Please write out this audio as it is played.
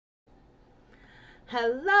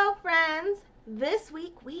Hello, friends! This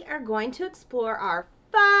week we are going to explore our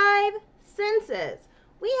 5 senses.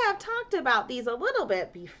 We have talked about these a little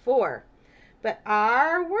bit before, but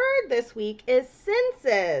our word this week is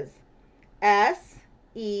senses.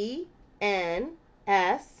 S-E-N-S-E-S.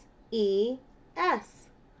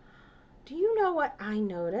 Do you know what I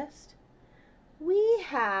noticed? We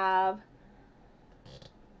have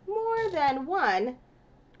more than one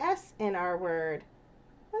S in our word.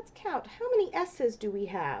 Let's count. How many S's do we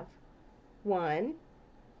have? 1,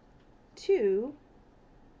 2,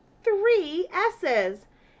 3 S's.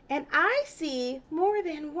 And I see more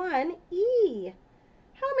than one E.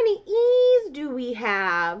 How many E's do we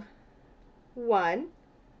have? 1,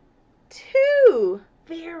 2.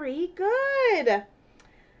 Very good.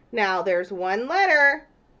 Now there's one letter.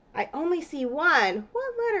 I only see one.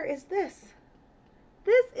 What letter is this?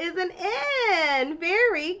 This is an N.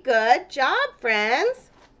 Very good job, friends.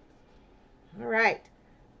 All right,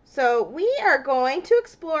 so we are going to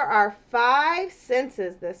explore our 5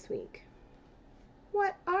 senses this week.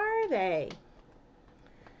 What are they?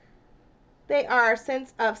 They are our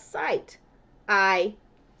sense of sight. I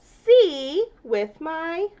see with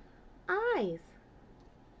my eyes.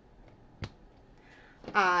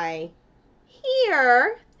 I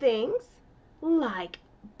hear things like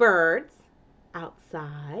birds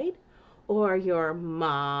outside, or your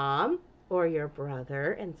mom, or your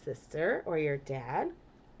brother and sister, or your dad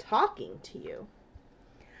talking to you.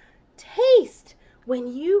 Taste. When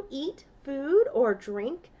you eat food or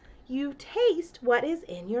drink, you taste what is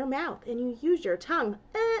in your mouth and you use your tongue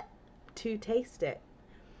to taste it.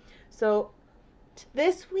 So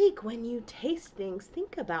this week when you taste things,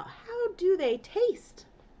 think about how do they taste?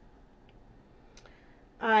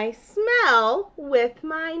 I smell with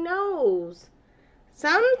my nose.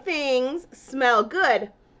 Some things smell good.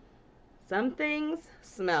 Some things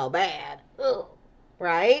smell bad. Ugh,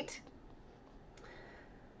 right?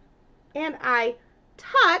 And I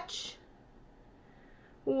touch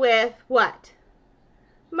with what?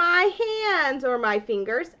 My hands or my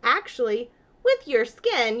fingers. Actually, with your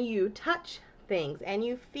skin, you touch things and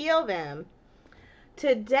you feel them.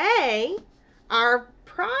 Today, our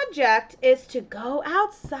project is to go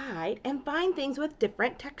outside and find things with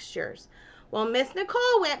different textures. Well, Miss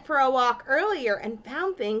Nicole went for a walk earlier and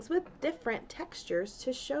found things with different textures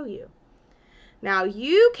to show you. Now,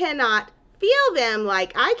 you cannot feel them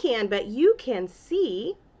like I can, but you can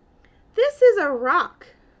see. This is a rock,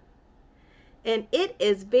 and it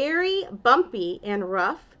is very bumpy and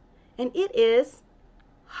rough, and it is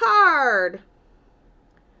hard.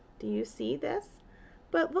 Do you see this?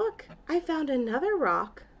 But look, I found another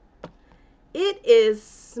rock. It is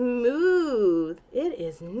smooth. It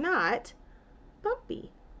is not bumpy.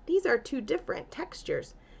 These are 2 different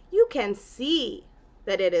textures. You can see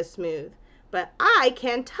that it is smooth, but I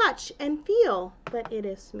can touch and feel that it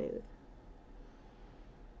is smooth.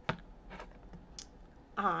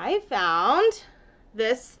 I found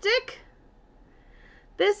this stick.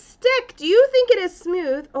 This stick, do you think it is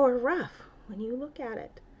smooth or rough when you look at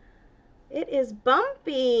it? It is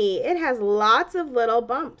bumpy. It has lots of little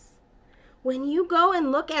bumps. When you go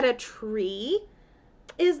and look at a tree,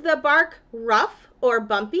 is the bark rough or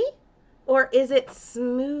bumpy, or is it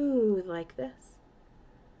smooth like this?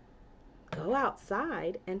 Go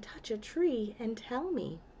outside and touch a tree and tell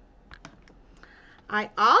me. I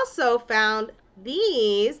also found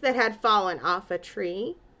these that had fallen off a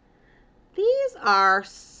tree. These are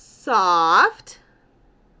soft.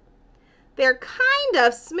 They're kind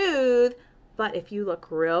of smooth, but if you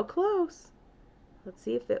look real close, let's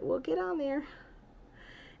see if it will get on there.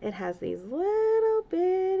 It has these little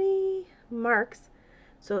bitty marks,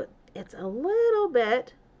 so it's a little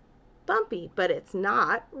bit bumpy, but it's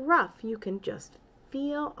not rough. You can just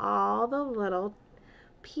feel all the little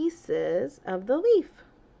pieces of the leaf.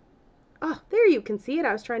 Oh, there you can see it.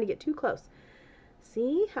 I was trying to get too close.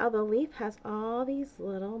 See how the leaf has all these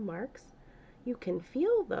little marks? You can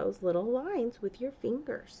feel those little lines with your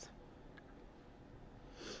fingers.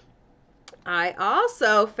 I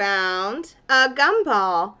also found a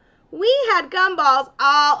gumball. We had gumballs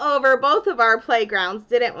all over both of our playgrounds,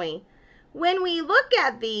 didn't we? When we look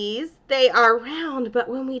at these, they are round, but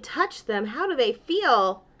when we touch them, how do they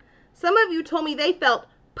feel? Some of you told me they felt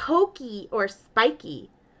pokey or spiky,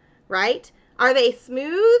 right? Are they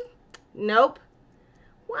smooth? Nope.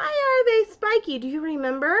 Why are they spiky? Do you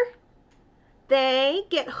remember? They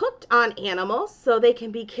get hooked on animals so they can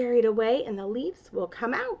be carried away and the leaves will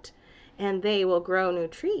come out and they will grow new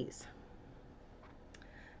trees.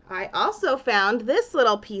 I also found this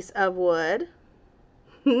little piece of wood.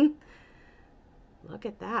 Look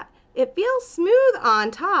at that. It feels smooth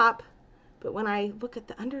on top, But when I look at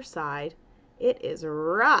the underside, it is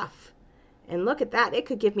rough. And look at that, it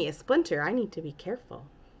could give me a splinter. I need to be careful.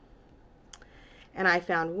 And I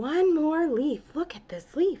found one more leaf. Look at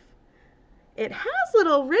this leaf. It has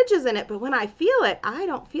little ridges in it, but when I feel it, I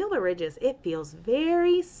don't feel the ridges. It feels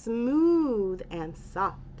very smooth and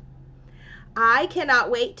soft. I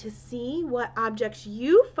cannot wait to see what objects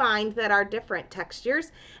you find that are different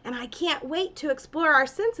textures, and I can't wait to explore our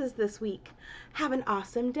senses this week. Have an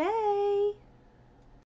awesome day.